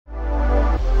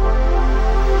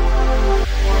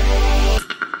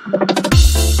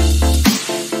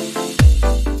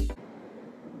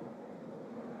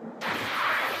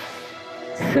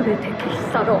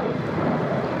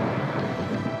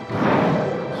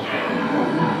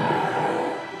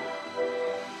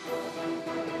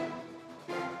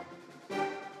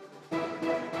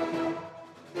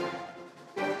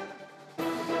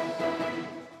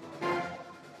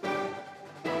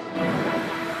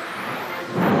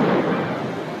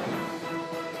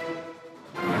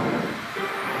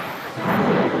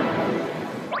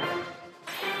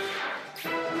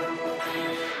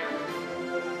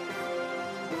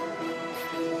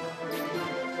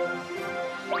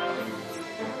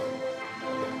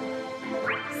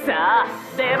さあ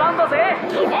出番だぜ。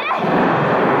決める。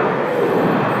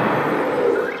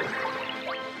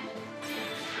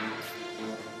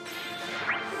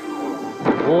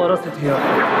終わらせてやる。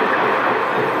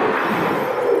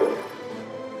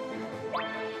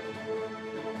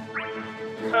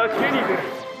賭けに出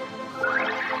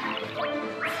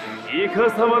る。イカ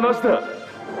サマなしだ。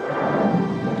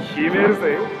決める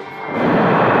ぜ。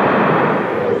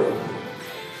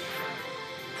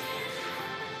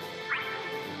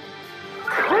来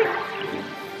い。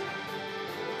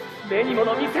目に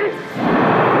物見せる。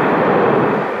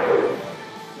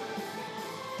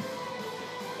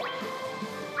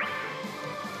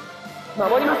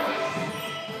守ります。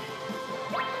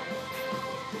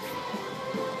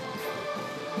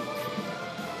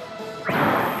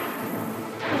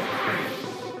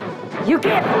行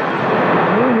け。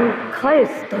返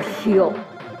すとしよう。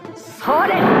そ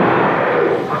れ。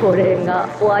これが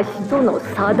わしとの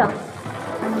差だ。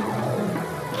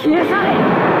消え去れ。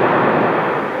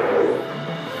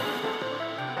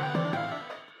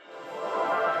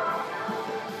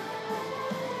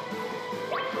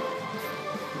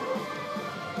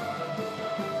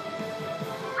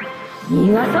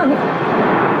逃がさぬ。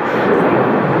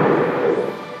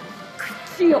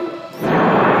口よ。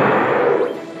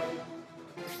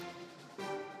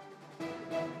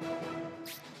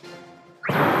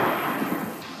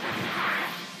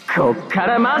こっか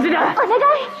らマジだ。お願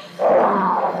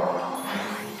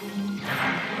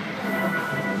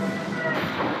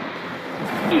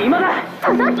い。今だ。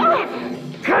届け。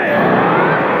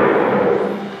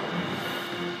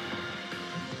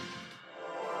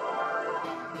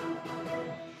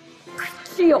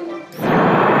口よ。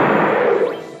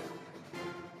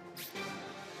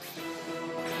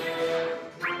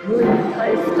無に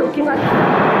返す時が来た。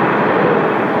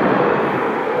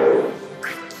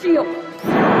口よ。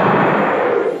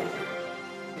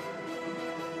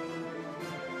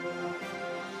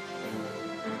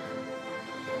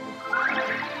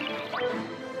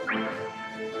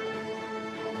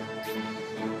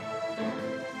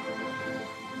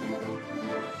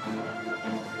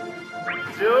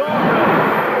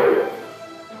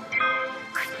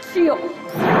口よ。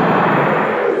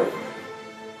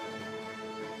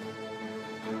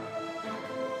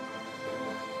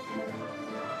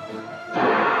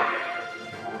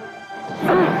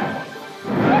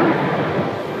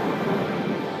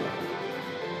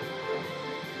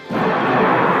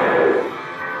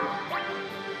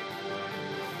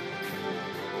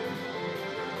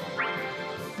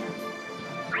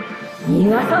逃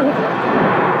がさぬ。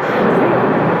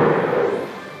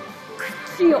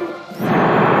口よ。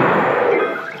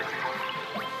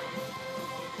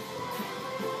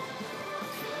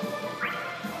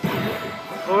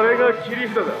これが切り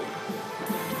札だ。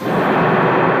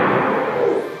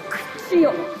口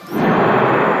よ。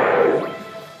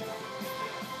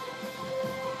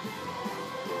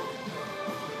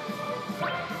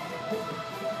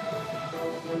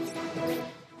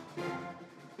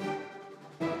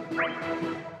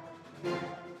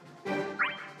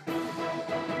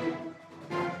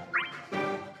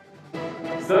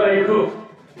さあ行こう。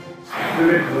全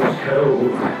ての力を持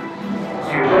つ。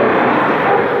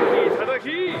いただき。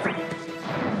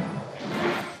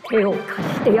手を貸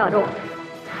してやろう。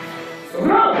そ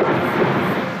ら。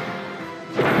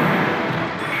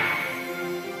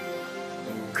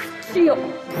口よ。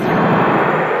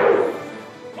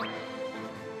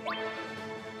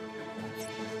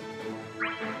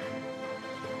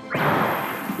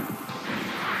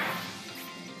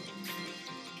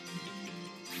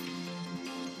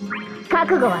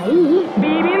覚悟はいい？ビ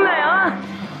ビんなよ。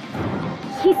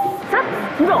必殺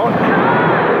ロッカー。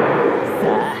さ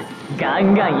あガ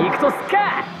ンガン行くとすっ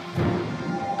か。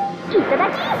いただ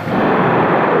き。い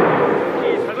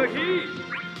ただき。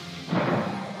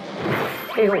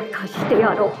手を貸して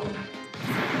やろう。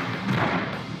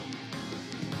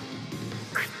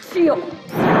口よ。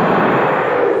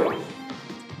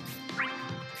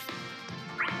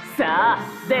さあ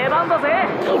出番だぜ。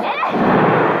決める。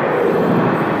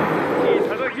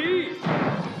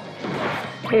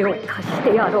手を貸し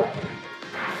てやろう。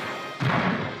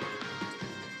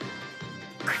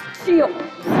口よ。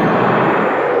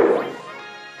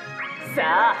さ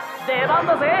あ出番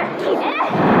だぜ。決める。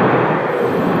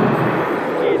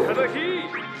いただき。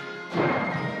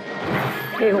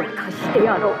手を貸して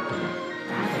やろう。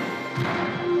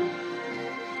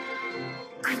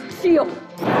口よ。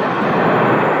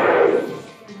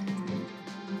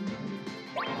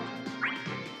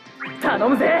頼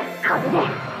むぜ。これで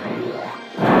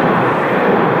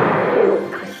手を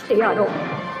貸してやろう。い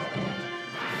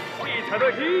た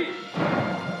だき。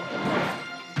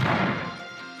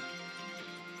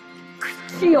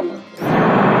しよ。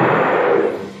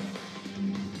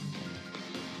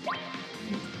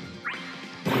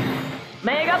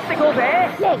目がってこうぜ。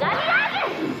メガリアー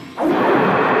ジ。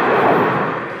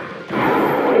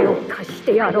手を貸し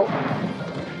てやろ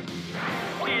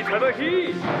う。いただ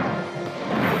き。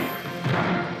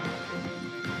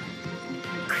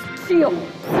口よ。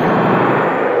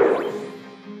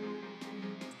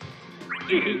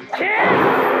いけ。手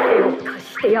を貸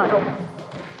してやろう。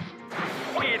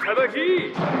いただき。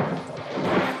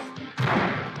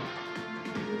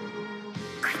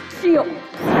口よ。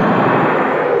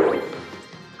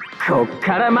こっ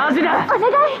からマジだ。お願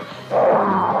い。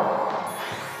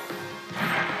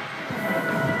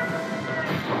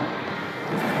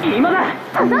今だ。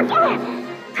届け。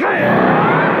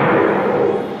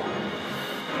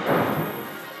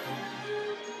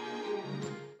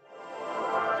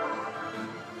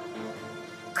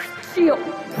口よ。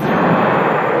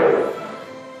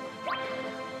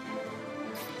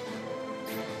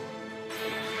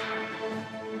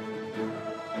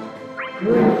無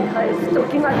に返す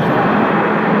時が来た。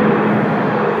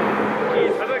い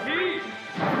ただき。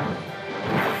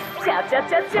チャチャ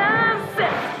チャチャンス。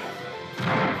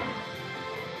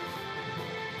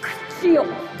口よ。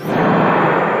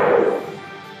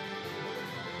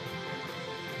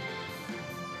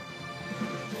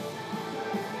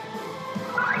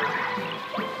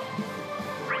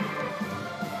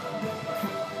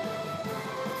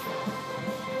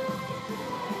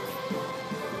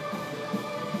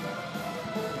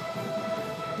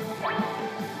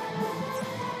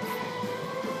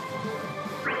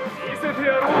見せて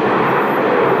やろう。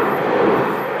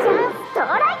チャンス到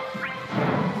来。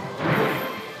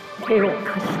手を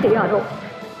貸してやろう。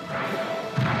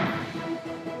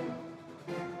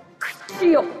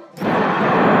口よ。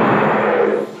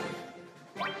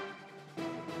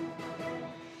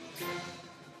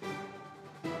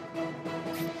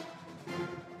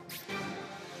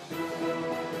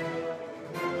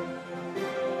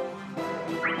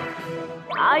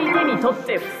相手にとっ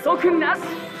て不足なし。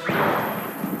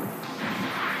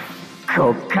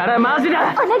こっからマジ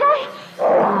だ。お願い。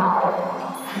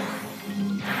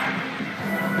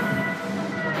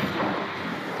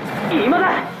今だ。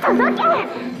届け。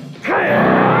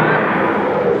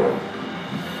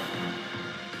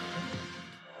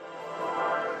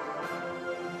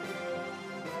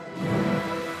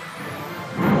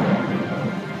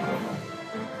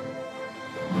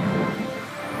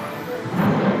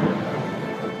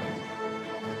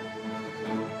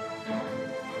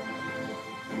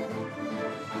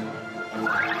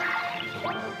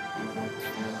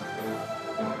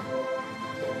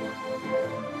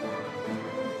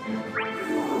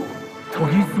研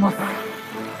ぎ澄ます。絶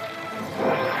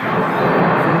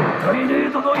対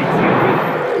0度の一撃。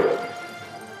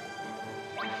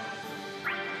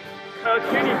賭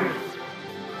けに出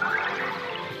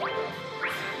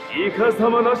る。イカ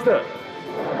様なしだ。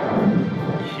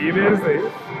決めるぜ。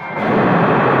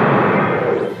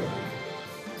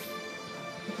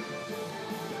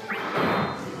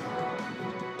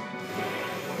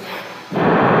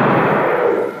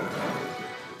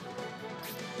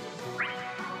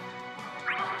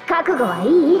覚悟はいい？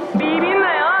ビビん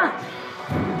なよ。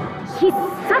必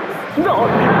殺ドカー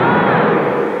ン。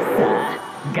さあ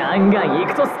ガンガンい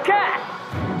くとすっか。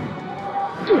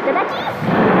いただき。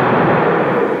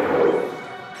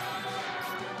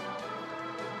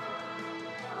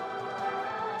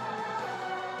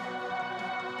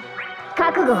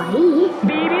覚悟はいい？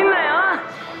ビビんなよ。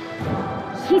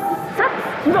必殺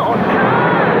ドカーン。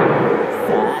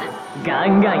さあガン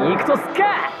ガンいくとすっ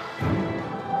か。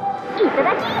いた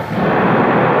だき。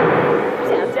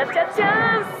チャチャチャチャ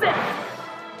ンス。い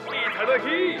ただき。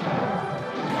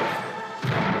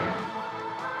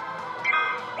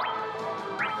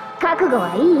覚悟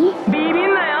はいい？ビビ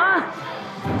んなよ。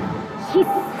必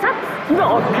殺ドカー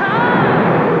ン。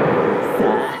さ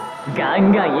あガン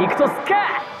ガンいくとすっか。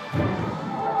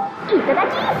いただき。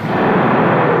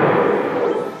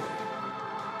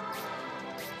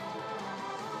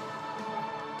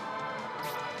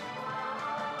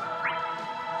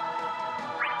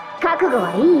覚悟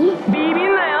はいい？ビビ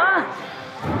んなよ。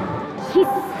必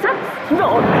殺ド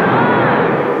カーン。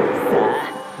さあ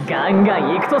ガンガン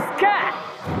いくとすっか。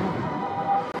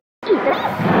いた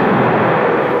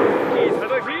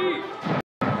だき。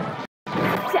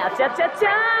チャチャチャチャ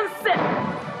ンス。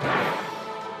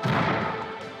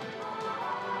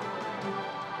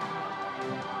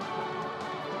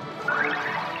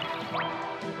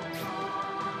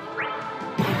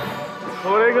こ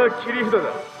れが切り札だ。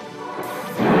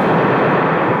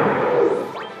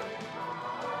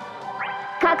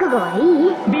覚悟はいい？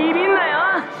ビビんなよ。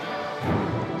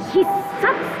必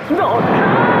殺ドカーン。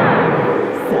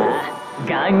さあ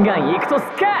ガンガンいくとす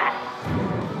か。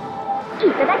い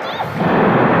ただき。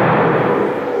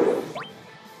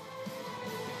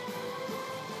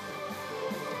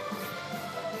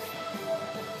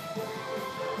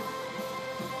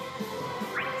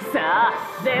さあ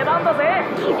出番だぜ。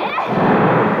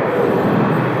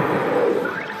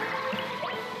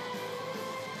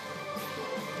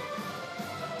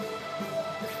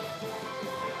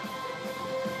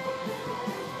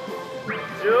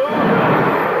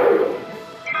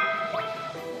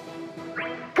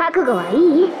覚悟はい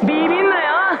い？ビビんな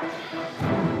よ。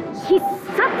必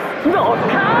殺ドカーン。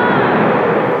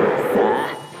さ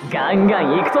あガンガ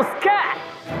ンいくとすか。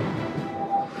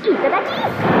いただき。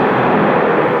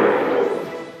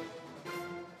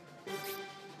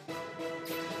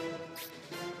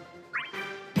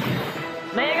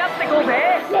願ってこう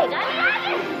ぜ。願いある。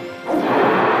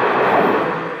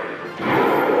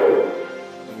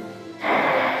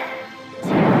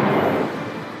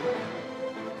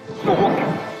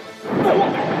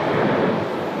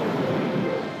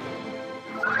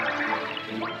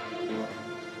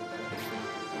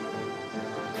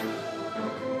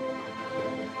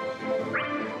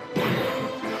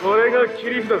これが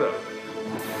切り札だ。見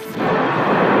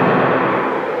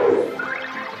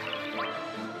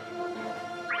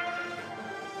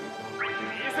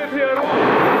せてやろ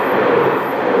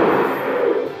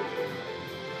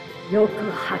う。よ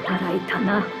く働いた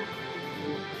な。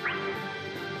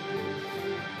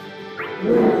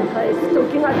世に返す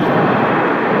時が来た。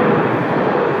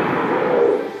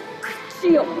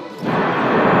口よ。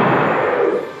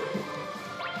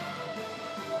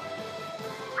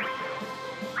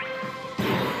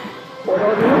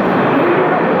滅びの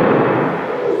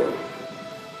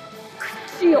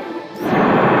口よ。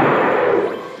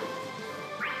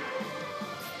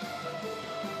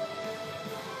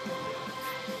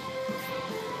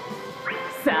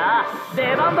さあ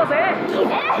出番だぜ。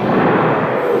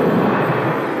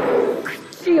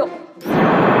口よ。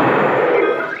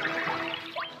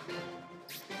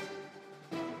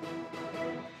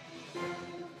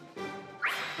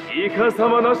イカ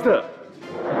様なしだ。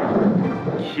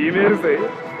決めるぜ。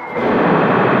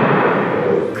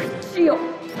口よ。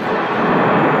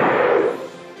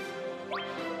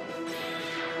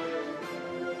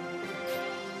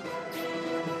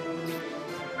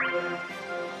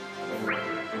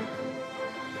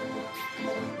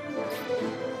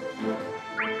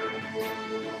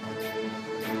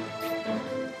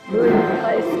無に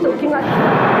返す時が来た。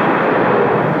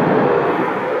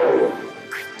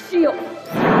口よ。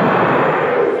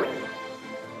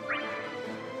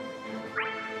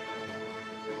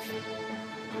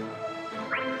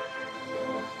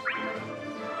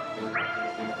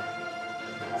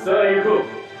さあ行こう。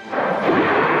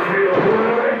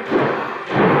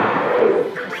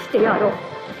貸してやろう。い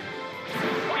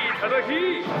ただき。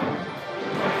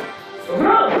そ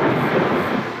ら。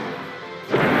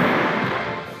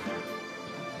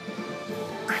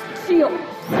口よ。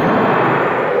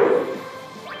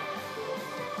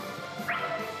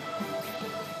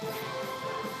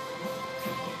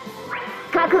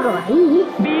覚悟はいい？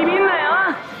ビビんなよ。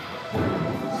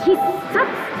必殺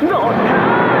ドカーン。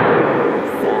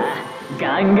さあ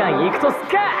ガンガンいくとすか。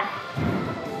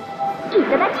い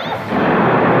ただき。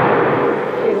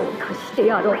手を貸して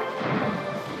やろう。い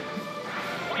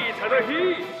ただき。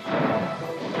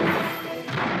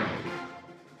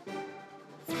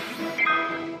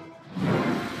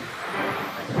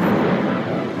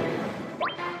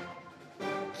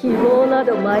希望な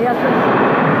どまやかし。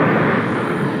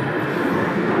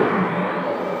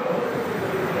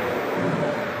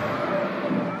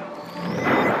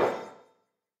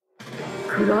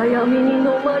暗闇に飲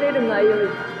まれるがよい。